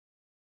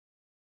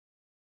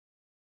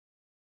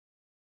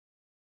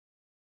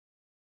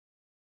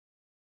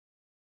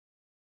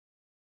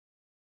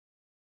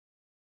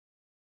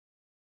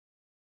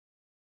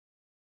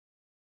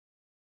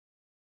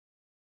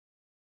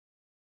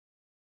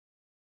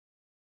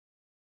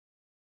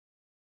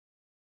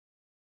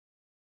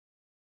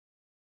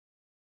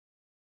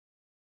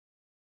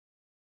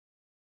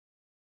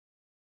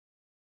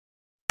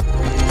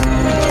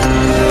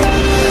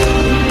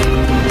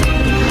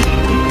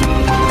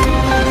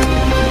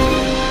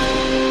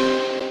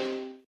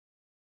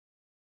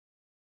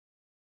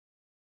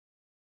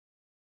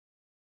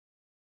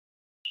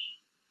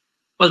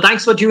Well,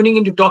 thanks for tuning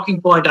into Talking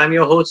Point. I'm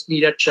your host,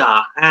 Neeraj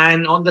Shah.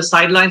 And on the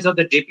sidelines of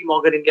the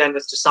JPMorgan India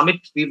Investor Summit,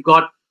 we've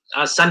got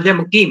Sanjay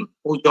Mookim,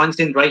 who joins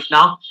in right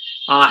now.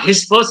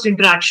 His first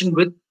interaction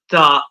with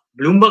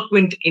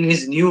BloombergQuint in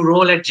his new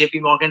role at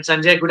JPMorgan.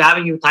 Sanjay, good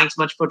having you. Thanks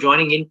much for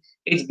joining in.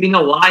 It's been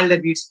a while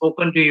that we've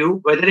spoken to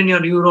you, whether in your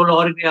new role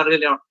or in your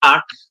earlier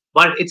part.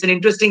 But it's an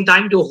interesting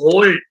time to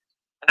hold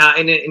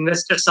in an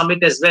investor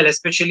summit as well,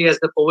 especially as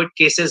the COVID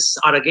cases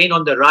are again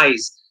on the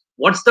rise.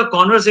 What's the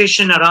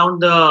conversation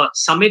around the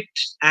summit,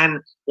 and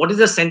what is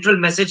the central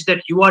message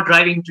that you are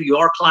driving to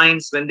your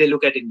clients when they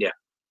look at India?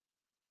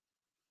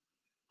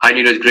 Hi,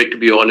 Neeraj. It's great to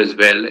be on as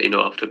well,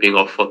 after being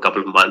off for a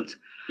couple of months.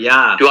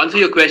 Yeah. To answer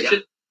your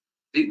question,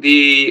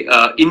 the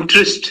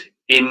interest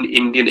in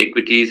Indian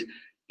equities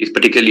is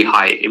particularly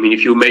high. I mean,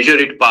 if you measure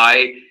it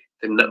by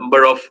the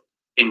number of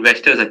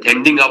investors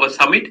attending our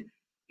summit,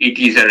 it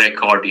is a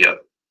record year.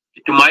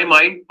 To my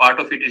mind, part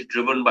of it is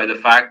driven by the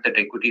fact that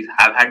equities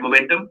have had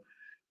momentum.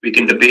 We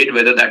can debate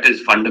whether that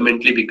is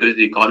fundamentally because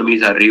the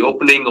economies are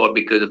reopening or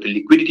because of the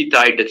liquidity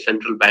tide that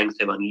central banks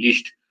have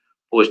unleashed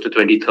post the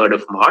 23rd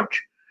of March.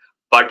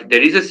 But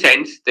there is a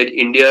sense that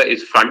India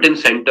is front and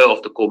center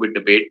of the COVID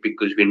debate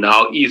because we're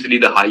now easily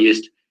the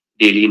highest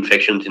daily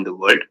infections in the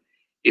world.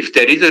 If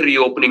there is a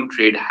reopening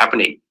trade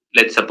happening,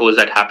 let's suppose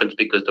that happens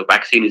because the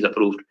vaccine is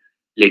approved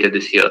later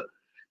this year,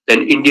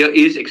 then India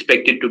is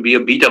expected to be a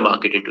beta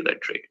market into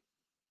that trade.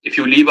 If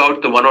you leave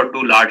out the one or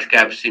two large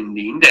caps in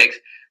the index,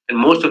 then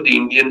most of the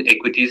Indian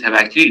equities have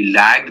actually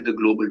lagged the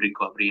global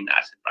recovery in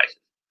asset prices.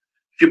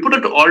 If you put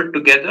it all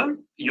together,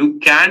 you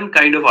can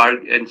kind of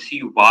argue and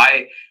see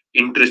why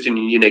interest in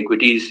Indian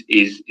equities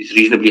is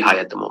reasonably high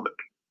at the moment.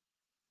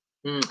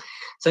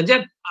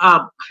 Sanjay,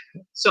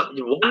 so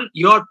one,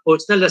 your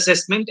personal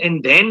assessment,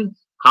 and then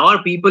how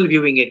are people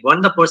viewing it? One,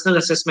 the personal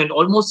assessment.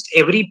 Almost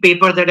every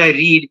paper that I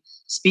read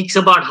speaks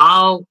about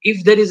how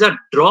if there is a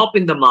drop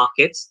in the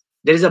markets,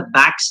 there is a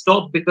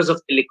backstop because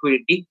of the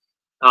liquidity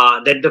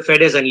that the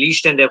Fed has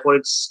unleashed, and therefore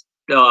it's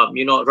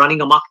running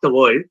amok the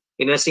world,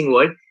 investing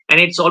world, and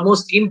it's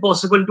almost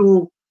impossible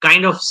to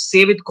kind of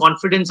say with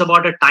confidence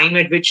about a time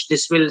at which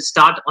this will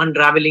start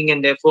unraveling,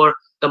 and therefore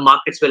the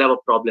markets will have a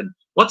problem.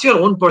 What's your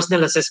own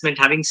personal assessment,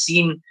 having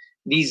seen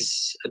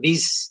these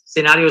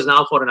scenarios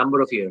now for a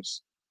number of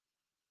years?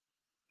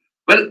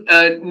 Well,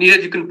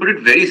 Neeraj, you can put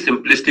it very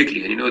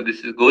simplistically, and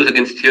this goes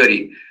against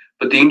theory,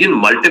 but the Indian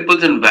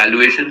multiples and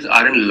valuations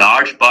are in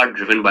large part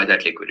driven by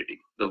that liquidity.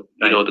 So,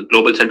 the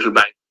global central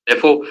bank.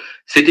 Therefore,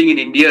 sitting in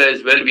India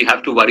as well, we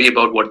have to worry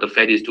about what the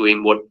Fed is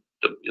doing, what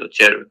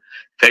the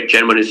Fed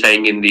chairman is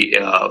saying in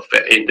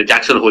the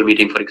Jackson Hole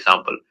meeting, for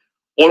example.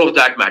 All of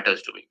that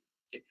matters to me.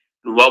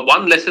 Well,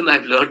 one lesson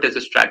I've learned as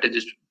a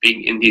strategist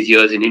being in these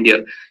years in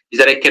India is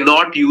that I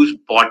cannot use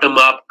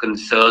bottom-up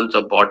concerns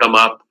or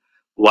bottom-up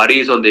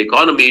worries on the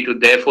economy to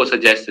therefore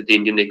suggest that the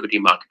Indian equity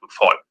market would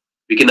fall.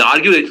 We can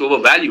argue that it's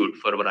overvalued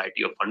for a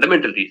variety of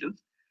fundamental reasons,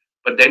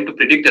 but then to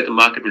predict that the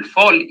market will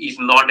fall is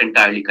not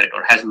entirely correct,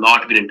 or has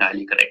not been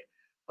entirely correct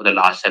for the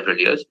last several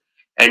years.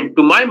 And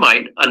to my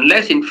mind,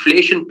 unless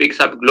inflation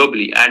picks up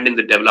globally and in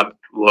the developed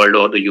world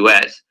or the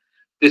US,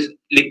 this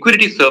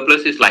liquidity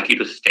surplus is likely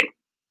to sustain.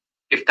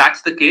 If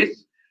that's the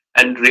case,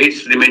 and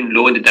rates remain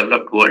low in the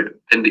developed world,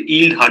 then the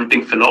yield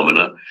hunting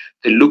phenomena,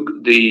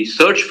 the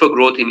search for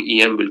growth in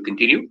EM will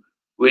continue,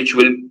 which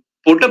will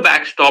put a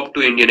backstop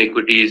to Indian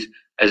equities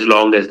as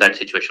long as that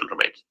situation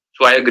remains.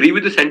 So I agree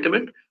with the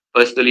sentiment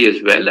personally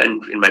as well,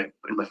 and in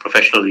my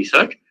professional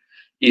research,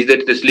 is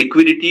that this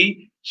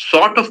liquidity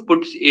sort of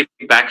puts a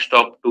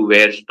backstop to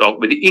where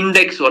the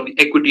index or the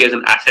equity as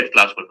an asset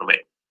class will remain.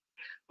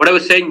 What I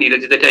was saying, Neeraj,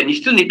 is that I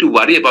still need to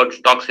worry about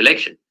stock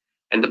selection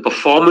and the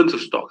performance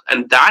of stocks.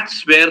 And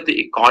that's where the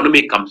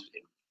economy comes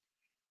in.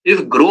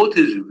 If growth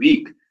is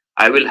weak,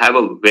 I will have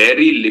a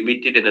very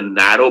limited and a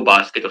narrow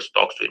basket of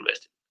stocks to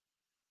invest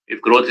in.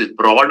 If growth is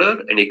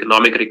broader and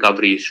economic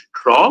recovery is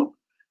strong,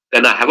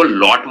 then I have a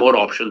lot more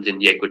options in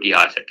the equity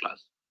asset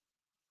class.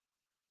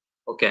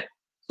 Okay.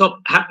 So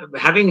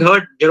having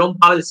heard Jerome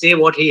Powell say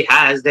what he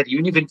has, that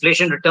even if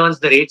inflation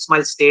returns, the rates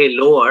might stay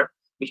lower,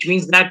 which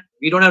means that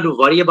we don't have to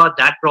worry about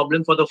that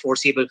problem for the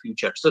foreseeable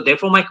future. So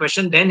therefore, my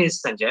question then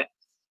is, Sanjay,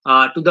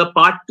 to the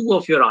part two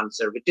of your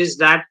answer, which is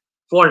that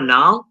for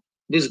now,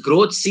 this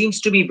growth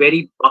seems to be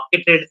very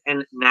bucketed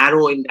and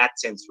narrow in that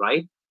sense,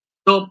 right?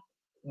 So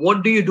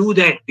what do you do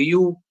then? Do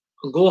you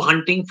go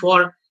hunting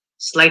for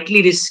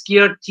slightly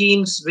riskier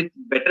themes with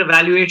better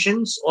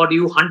valuations, or do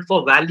you hunt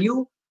for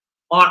value?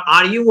 Or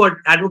are you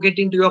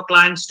advocating to your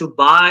clients to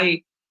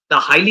buy the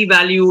highly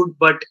valued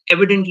but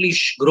evidently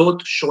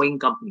growth showing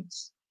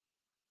companies?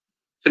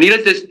 So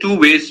Neeraj, there's two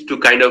ways to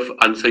kind of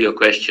answer your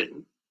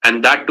question.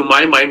 And that, to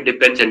my mind,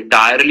 depends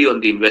entirely on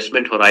the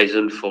investment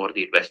horizon for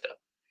the investor.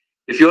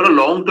 If you're a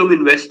long-term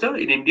investor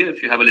in India,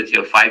 if you have, let's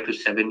say, a 5 to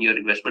 7 year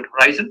investment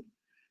horizon,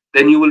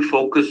 then you will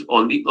focus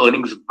on the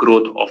earnings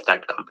growth of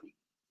that company.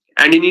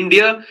 And in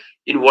India,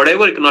 in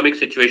whatever economic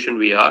situation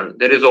we are,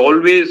 there is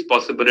always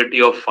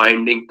possibility of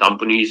finding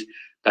companies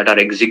that are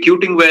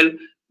executing well,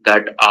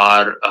 that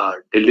are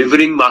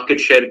delivering market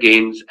share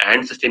gains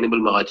and sustainable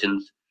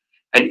margins.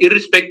 And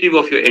irrespective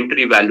of your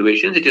entry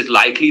valuations, it is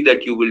likely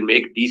that you will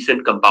make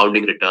decent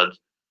compounding returns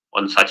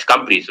on such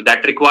companies. So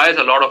that requires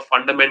a lot of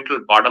fundamental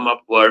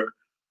bottom-up work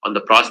on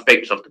the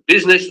prospects of the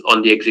business,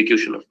 on the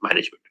execution of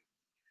management.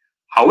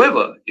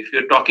 However, if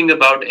you're talking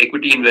about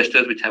equity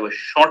investors which have a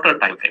shorter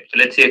time frame, so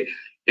let's say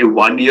a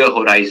 1 year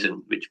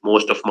horizon, which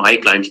most of my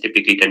clients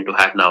typically tend to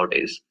have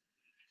nowadays,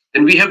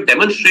 then we have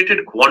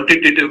demonstrated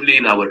quantitatively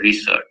in our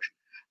research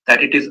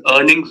that it is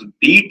earnings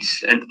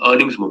beats and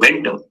earnings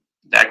momentum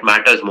that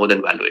matters more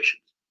than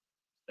valuations.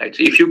 Right.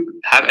 So if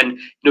you have, and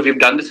we've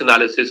done this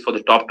analysis for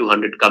the top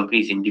 200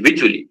 companies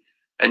individually,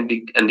 and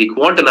the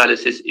quant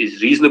analysis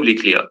is reasonably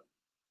clear.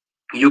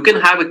 You can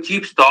have a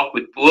cheap stock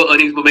with poor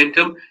earnings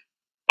momentum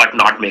but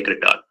not make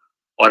return,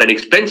 or an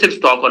expensive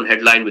stock on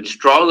headline with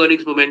strong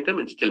earnings momentum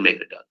and still make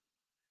return.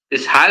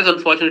 This has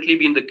unfortunately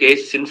been the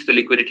case since the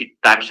liquidity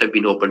taps have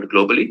been opened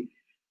globally,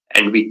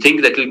 and we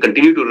think that will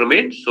continue to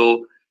remain.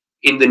 So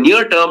in the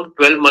near term,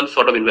 12-month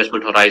sort of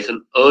investment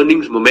horizon,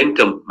 earnings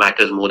momentum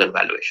matters more than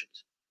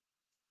valuations.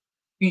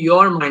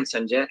 Your mind,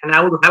 Sanjay, and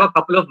I would have a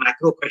couple of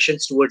macro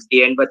questions towards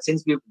the end, but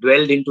since we've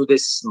dwelled into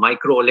this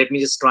micro, let me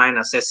just try and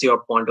assess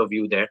your point of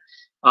view there.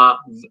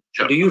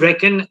 Sure. Do you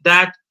reckon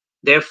that,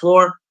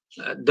 therefore,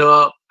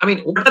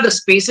 what are the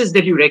spaces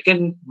that you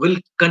reckon will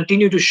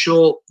continue to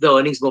show the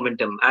earnings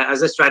momentum?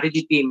 As a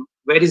strategy team,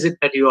 where is it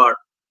that you are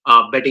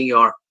betting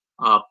your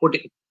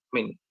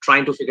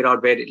trying to figure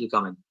out where it will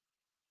come in?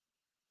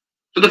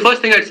 So the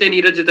first thing I'd say,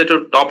 Neeraj, is that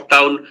a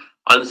top-down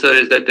answer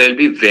is that there will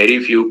be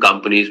very few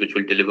companies which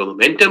will deliver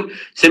momentum,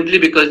 simply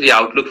because the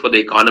outlook for the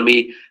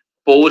economy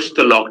post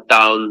the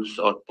lockdowns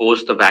or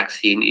post the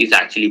vaccine is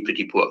actually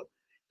pretty poor.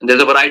 And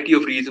there's a variety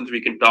of reasons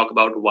we can talk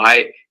about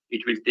why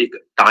it will take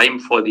time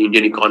for the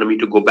Indian economy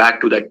to go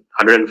back to that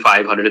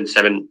 105,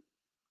 107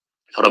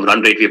 sort of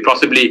run rate. We've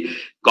possibly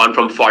gone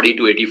from 40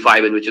 to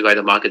 85, and which is why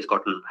the market's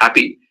gotten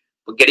happy.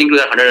 But getting to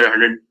that 100,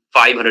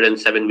 105,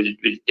 107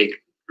 will take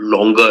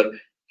longer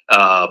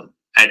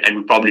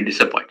and probably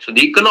disappoint. So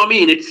the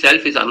economy in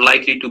itself is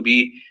unlikely to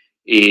be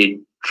a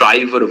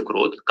driver of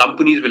growth.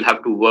 Companies will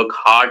have to work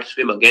hard,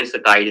 swim against the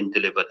tide, and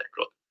deliver that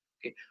growth.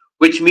 Okay?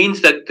 Which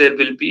means that there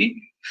will be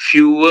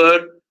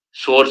fewer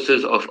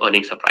sources of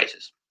earning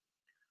surprises.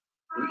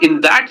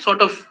 In that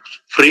sort of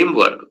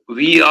framework,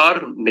 we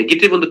are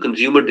negative on the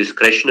consumer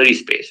discretionary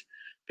space,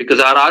 because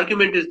our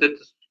argument is that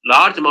the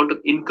large amount of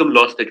income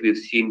loss that we've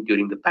seen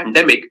during the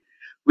pandemic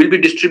will be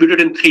distributed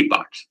in three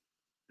parts: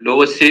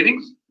 lower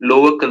savings,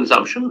 lower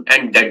consumption,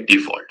 and debt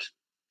defaults.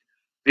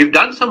 We've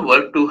done some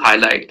work to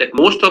highlight that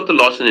most of the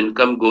loss in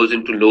income goes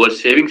into lower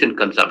savings and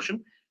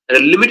consumption, and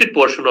a limited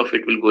portion of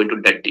it will go into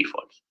debt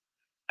defaults.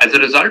 As a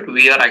result,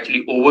 we are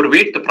actually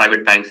overweight the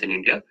private banks in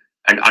India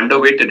and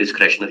underweight the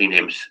discretionary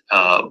names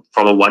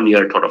from a 1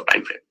 year sort of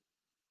time frame.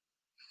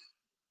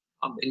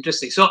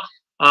 Interesting. So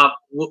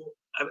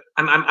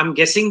I'm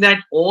guessing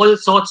that all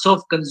sorts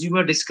of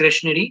consumer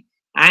discretionary,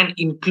 and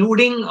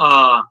including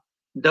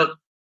the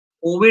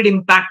COVID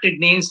impacted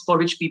names for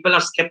which people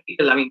are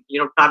skeptical.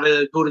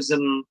 Travel,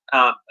 tourism,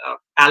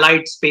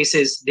 allied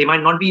spaces, they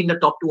might not be in the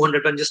top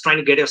 200. I'm just trying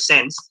to get your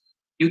sense.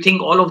 You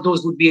think all of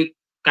those would be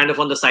kind of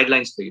on the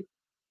sidelines for you?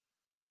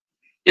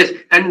 Yes,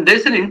 and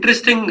there's an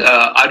interesting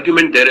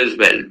argument there as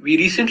well. We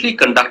recently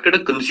conducted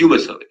a consumer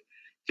survey,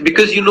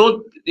 because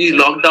these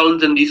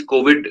lockdowns and these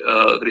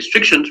COVID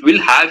restrictions will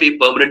have a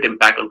permanent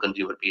impact on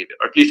consumer behavior,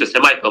 or at least a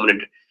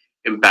semi-permanent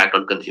impact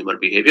on consumer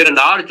behavior. And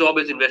our job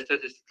as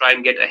investors is to try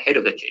and get ahead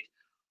of the change.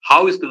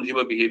 How is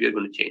consumer behavior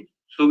going to change?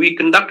 So we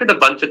conducted a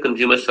bunch of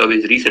consumer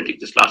surveys recently,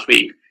 just last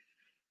week,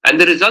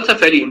 and the results are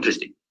fairly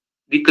interesting.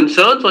 The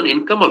concerns on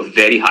income are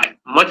very high,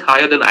 much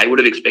higher than I would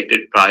have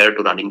expected prior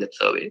to running that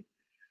survey.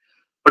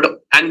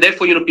 And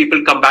therefore,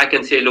 people come back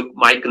and say, look,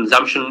 my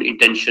consumption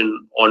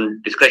intention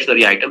on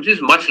discretionary items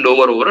is much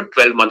lower over a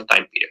 12-month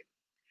time period.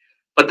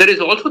 But there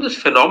is also this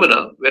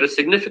phenomena where a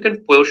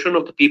significant portion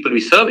of the people we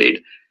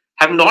surveyed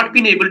have not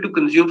been able to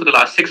consume for the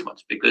last 6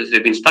 months, because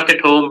they've been stuck at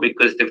home,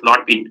 because they've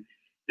not been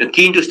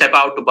keen to step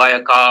out to buy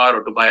a car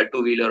or to buy a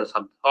two-wheeler or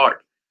some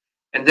sort.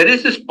 And there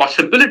is this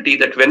possibility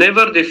that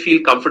whenever they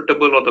feel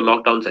comfortable or the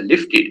lockdowns are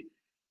lifted,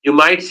 you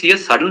might see a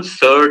sudden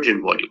surge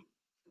in volume.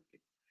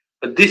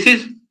 But this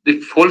is the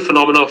whole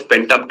phenomena of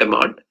pent-up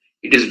demand.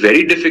 It is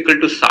very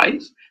difficult to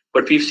size,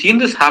 but we've seen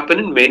this happen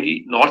in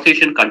many North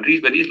Asian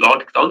countries where these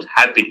lockdowns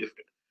have been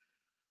lifted.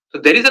 So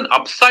there is an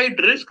upside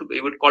risk,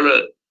 we would call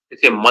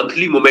a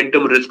monthly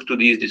momentum risk to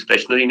these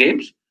discretionary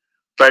names,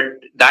 but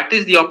that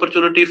is the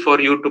opportunity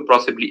for you to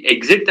possibly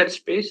exit that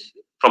space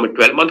from a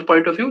 12-month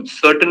point of view. It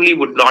certainly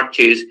would not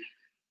chase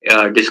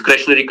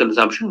discretionary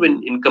consumption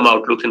when income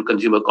outlooks and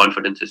consumer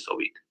confidence is so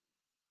weak.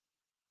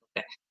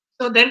 Okay.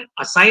 So then,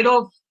 aside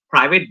of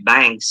private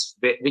banks,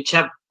 which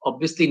have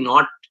obviously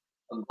not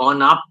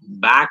gone up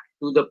back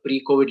to the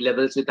pre-COVID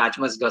levels with as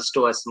much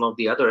gusto as some of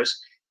the others,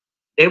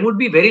 there would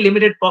be very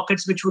limited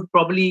pockets which would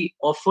probably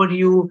offer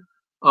you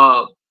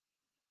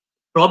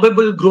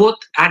probable growth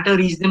at a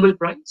reasonable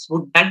price.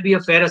 Would that be a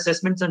fair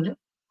assessment, Sanjay?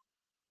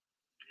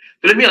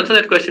 So let me answer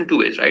that question two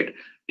ways, right?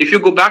 If you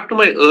go back to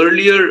my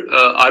earlier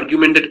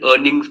argument that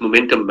earnings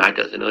momentum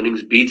matters and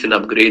earnings beats and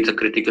upgrades are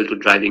critical to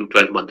driving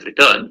 12-month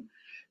return,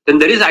 then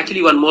there is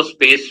actually one more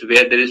space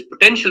where there is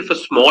potential for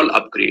small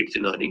upgrades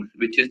in earnings,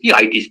 which is the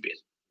IT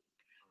space.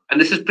 And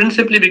this is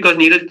principally because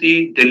Neeraj,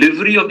 the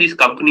delivery of these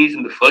companies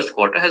in the first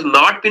quarter has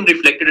not been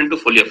reflected into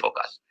full year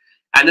forecasts.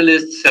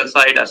 Analysts, sell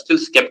side, are still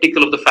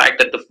skeptical of the fact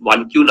that the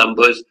 1Q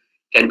numbers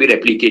can be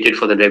replicated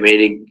for the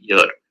remaining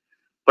year.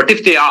 But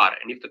if they are,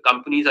 and if the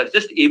companies are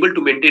just able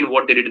to maintain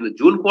what they did in the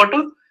June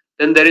quarter,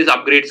 then there is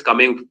upgrades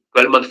coming,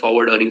 12 months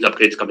forward earnings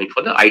upgrades coming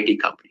for the IT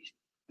companies.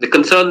 The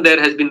concern there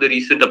has been the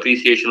recent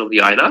appreciation of the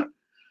INR.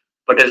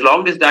 But as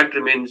long as that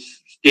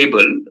remains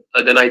stable,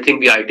 then I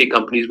think the IT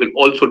companies will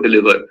also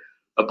deliver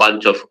a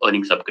bunch of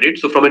earnings upgrades.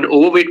 So from an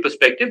overweight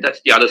perspective,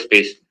 that's the other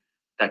space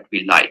that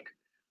we like.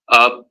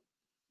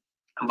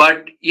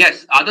 But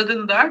yes, other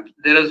than that,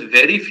 there is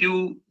very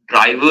few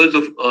drivers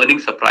of earning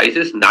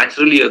surprises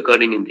naturally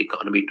occurring in the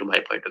economy, to my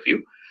point of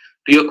view.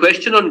 To your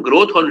question on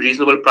growth on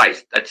reasonable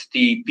price, that's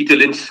the Peter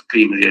Lynch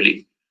screen,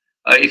 really.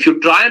 If you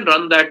try and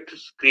run that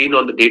screen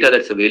on the data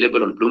that's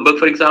available on Bloomberg,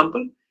 for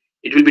example,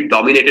 it will be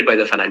dominated by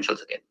the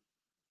financials again.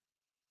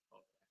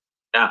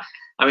 Yeah,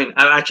 I mean,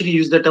 I've actually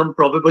used the term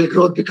probable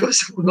growth because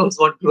who knows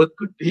what growth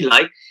could be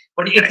like.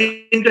 But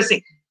it's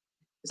interesting.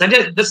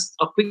 Sanjay, just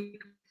a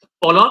quick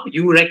follow-up.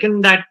 You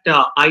reckon that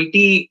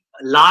IT,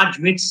 large,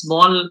 mid,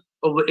 small,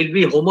 it'll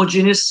be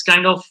homogeneous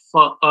kind of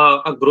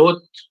a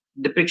growth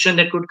depiction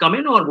that could come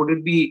in, or would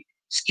it be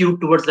skewed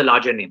towards the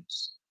larger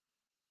names?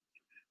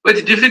 Well,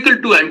 it's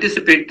difficult to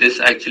anticipate this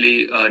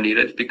actually,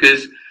 Neeraj,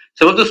 because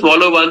some of the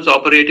smaller ones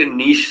operate in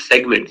niche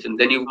segments, and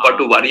then you've got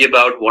to worry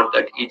about what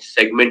that each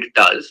segment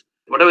does.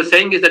 What I was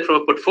saying is that from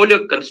a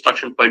portfolio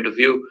construction point of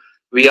view,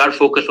 we are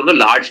focused on the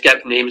large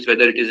cap names,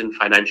 whether it is in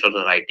financials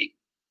or IT.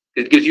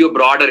 It gives you a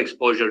broader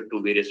exposure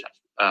to various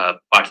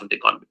parts of the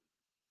economy.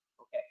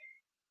 Okay.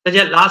 So,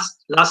 yeah,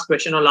 last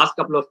question or last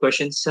couple of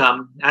questions.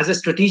 As a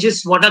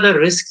strategist, what are the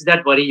risks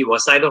that worry you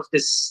aside of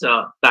this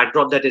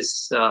backdrop that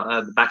is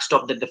the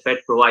backstop that the Fed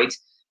provides?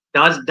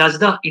 Does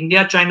the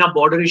India-China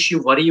border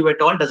issue worry you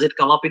at all? Does it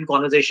come up in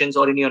conversations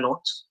or in your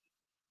notes?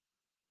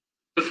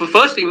 The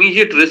first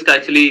immediate risk,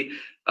 actually,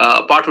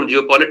 apart from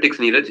geopolitics,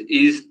 Neeraj,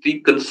 is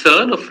the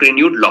concern of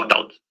renewed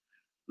lockdowns.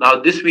 Now,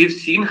 this we've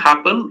seen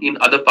happen in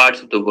other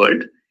parts of the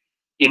world.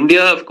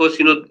 India, of course,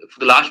 for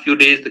the last few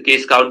days, the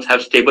case counts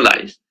have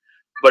stabilized.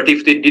 But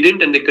if they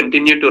didn't and they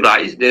continue to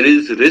rise, there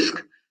is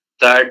risk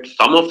that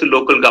some of the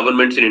local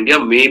governments in India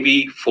may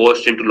be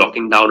forced into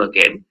locking down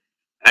again.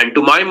 And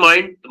to my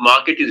mind, the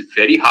market is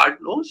very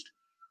hard-nosed.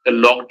 The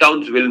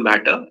lockdowns will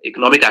matter.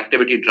 Economic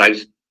activity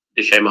drives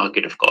the share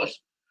market, of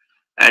course.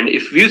 And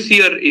if we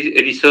see a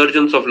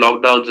resurgence of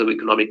lockdowns of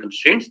economic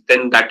constraints,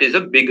 then that is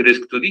a big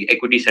risk to the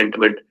equity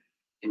sentiment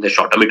in the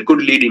short term. It could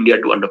lead India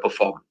to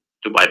underperform,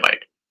 to my mind.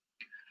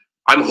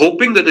 I'm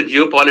hoping that the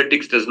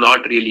geopolitics does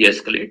not really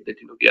escalate, that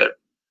we are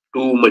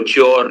two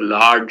mature,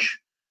 large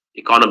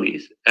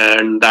economies,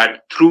 and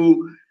that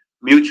through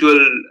mutual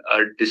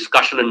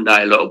discussion and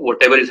dialogue,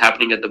 whatever is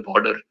happening at the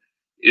border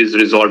is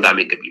resolved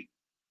amicably.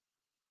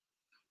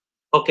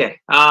 Okay.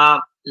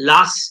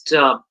 Last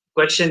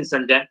question,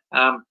 Sanjay.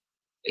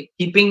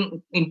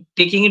 Taking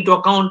into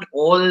account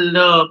all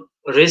the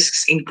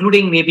risks,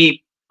 including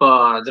maybe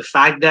the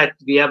fact that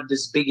we have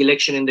this big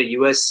election in the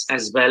US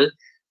as well,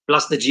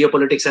 plus the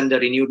geopolitics and the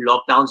renewed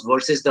lockdowns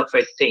versus the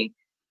Fed thing,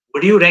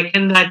 would you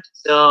reckon that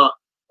the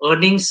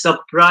earnings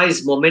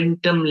surprise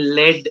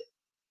momentum-led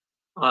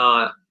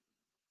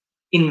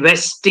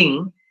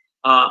investing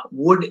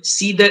would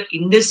see the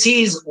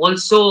indices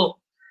also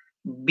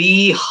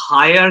be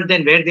higher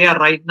than where they are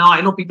right now? I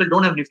know people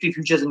don't have Nifty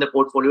futures in the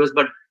portfolios,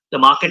 but the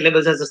market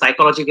levels has a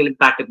psychological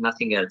impact if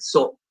nothing else.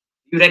 So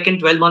you reckon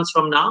 12 months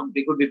from now,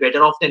 we could be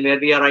better off than where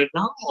we are right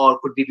now, or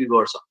could we be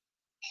worse off?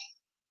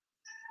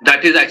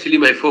 That is actually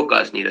my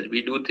forecast, Neeraj.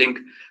 We do think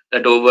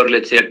that over,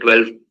 let's say, a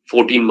 12,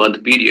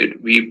 14-month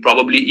period, we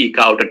probably eke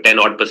out a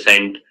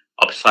 10-odd%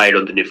 upside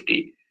on the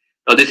Nifty.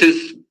 Now, this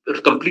is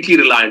completely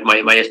reliant,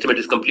 my estimate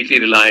is completely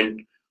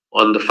reliant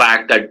on the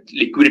fact that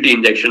liquidity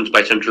injections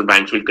by central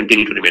banks will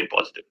continue to remain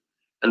positive.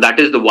 And that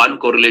is the one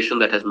correlation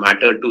that has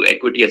mattered to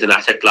equity as an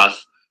asset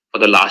class for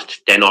the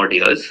last 10-odd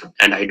years.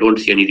 And I don't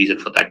see any reason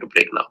for that to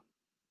break now.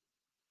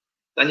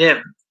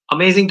 Sanjay,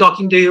 amazing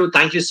talking to you.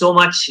 Thank you so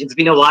much. It's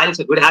been a while.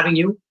 So good having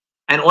you.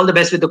 And all the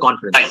best with the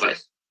conference.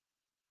 Likewise.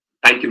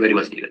 Thank you very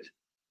much, Neeraj.